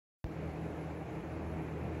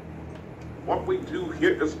What we do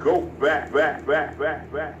here is go back.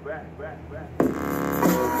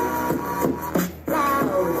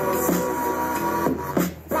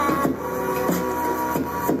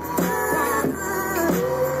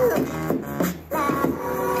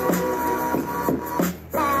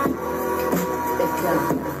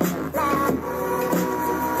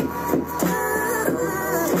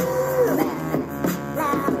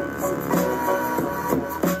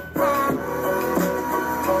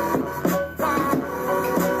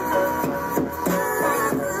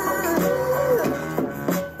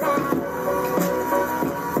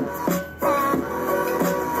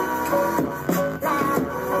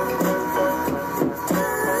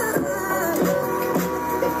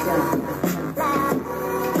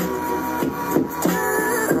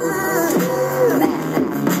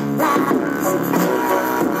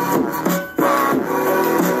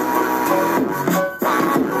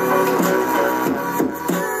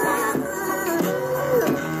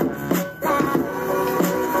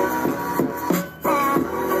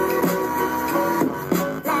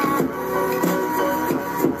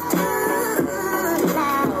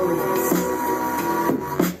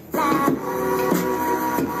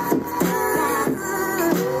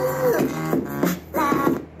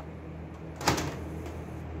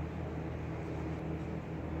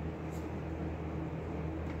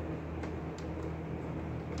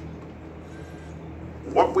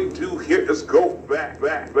 What we do here is go back.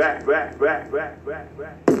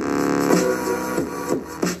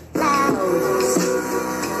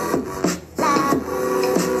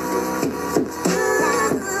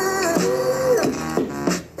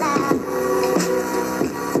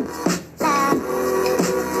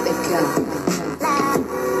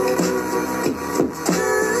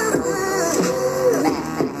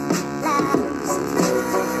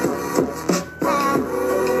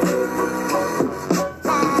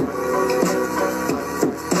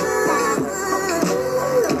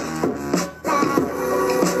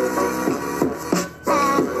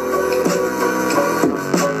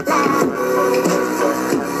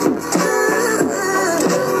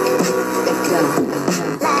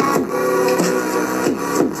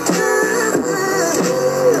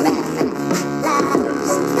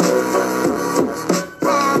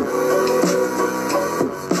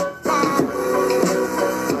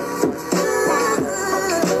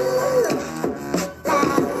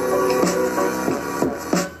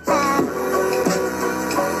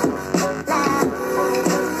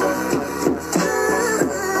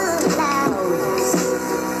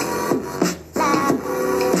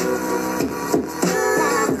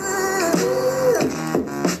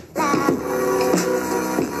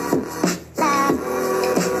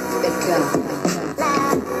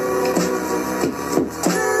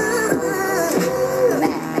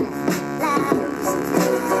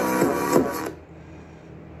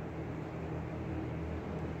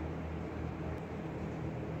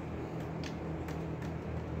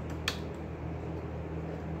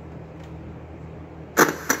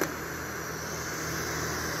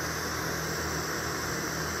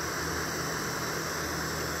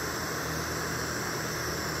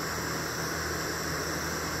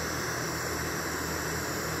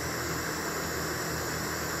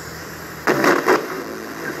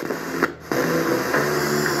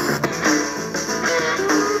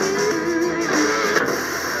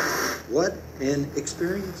 What an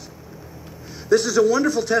experience. This is a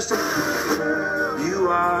wonderful testimony. You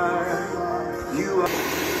are.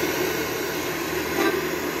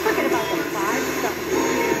 Forget about the five stuff.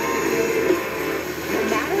 No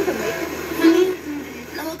matter the makeup.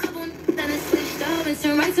 Know a couple that is switched up and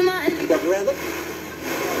turned right to mine. You got Miranda?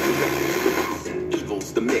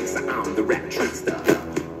 Evil's the mix, I'm the rap trickster.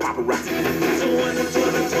 Paparazzi.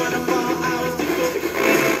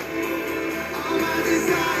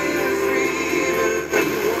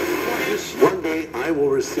 One day I will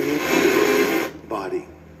receive body.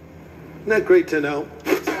 Isn't that great to know?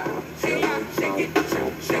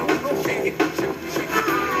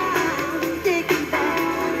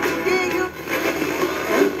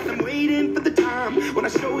 I'm waiting for the time when I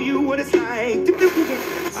show you what it's like.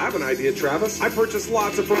 I have an idea, Travis. I purchased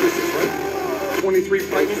lots of purposes, right? 23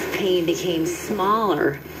 prices. His pain became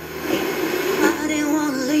smaller. I didn't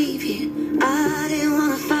want to leave you. I didn't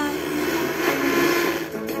want to fight.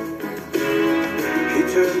 He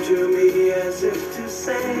turned to me as if to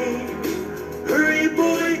say, hurry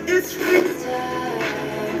boy, it's free.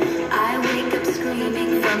 I wake up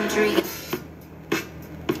screaming from dreams.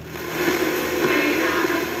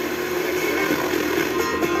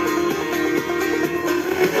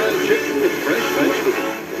 Chicken with fresh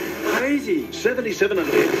vegetables. Crazy. 77 and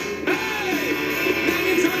a half. Hey! Now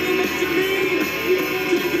you're talking back to me!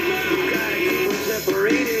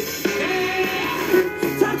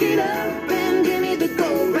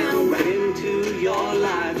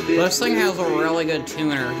 This thing has a really good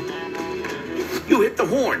tuner. You hit the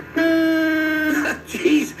horn.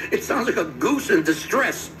 Jeez, it sounds like a goose in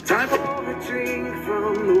distress. Time for a drink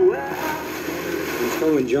from the well. Let's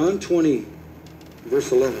go in John 20,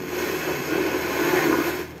 verse 11.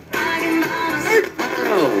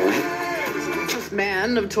 Oh, this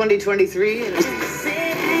man of 2023 and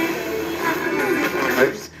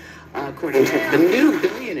according to the new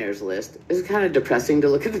billionaires list, it's kind of depressing to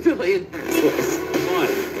look at the billionaires list. One,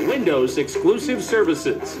 Windows exclusive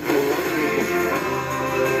services.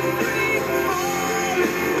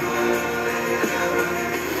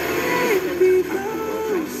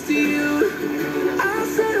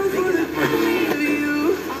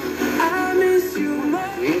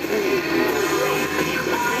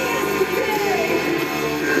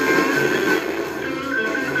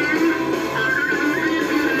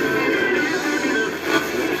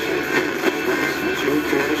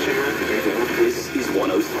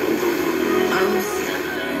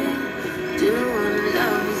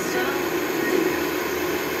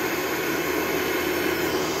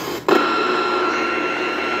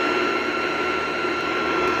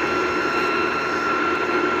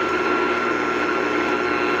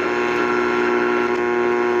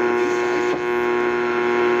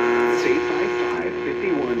 He's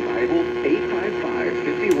 855-51 Bible,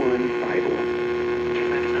 855-51 Bible.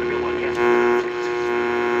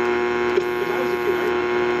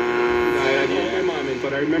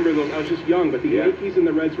 But I remember those. I was just young, but the Yankees and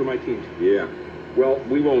the Reds were my teams. Yeah. Well,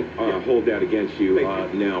 we won't hold that against you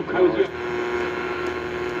now. I was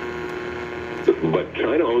But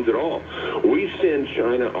China owns it all. We send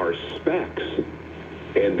China our specs,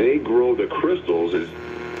 and they grow the crystals as